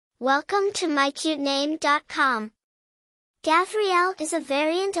Welcome to mycutename.com. Gavriel is a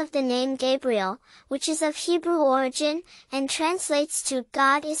variant of the name Gabriel, which is of Hebrew origin, and translates to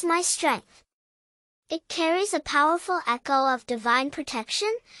God is my strength. It carries a powerful echo of divine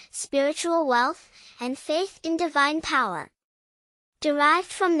protection, spiritual wealth, and faith in divine power.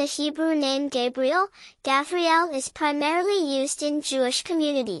 Derived from the Hebrew name Gabriel, Gavriel is primarily used in Jewish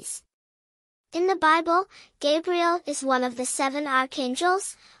communities. In the Bible, Gabriel is one of the 7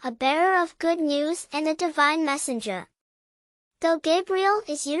 archangels, a bearer of good news and a divine messenger. Though Gabriel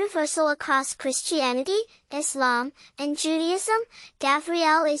is universal across Christianity, Islam, and Judaism,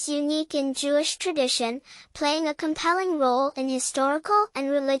 Gavriel is unique in Jewish tradition, playing a compelling role in historical and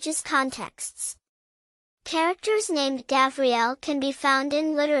religious contexts. Characters named Gavriel can be found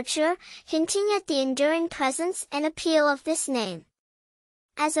in literature, hinting at the enduring presence and appeal of this name.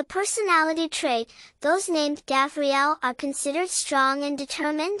 As a personality trait, those named Gavriel are considered strong and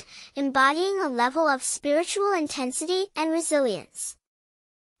determined, embodying a level of spiritual intensity and resilience.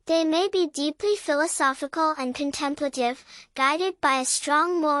 They may be deeply philosophical and contemplative, guided by a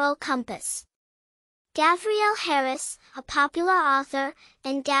strong moral compass. Gavriel Harris, a popular author,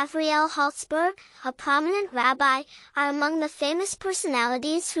 and Gavriel Haltzberg, a prominent rabbi, are among the famous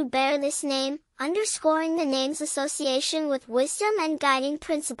personalities who bear this name, underscoring the name's association with wisdom and guiding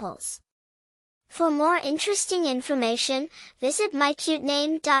principles. For more interesting information, visit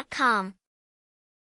mycutename.com.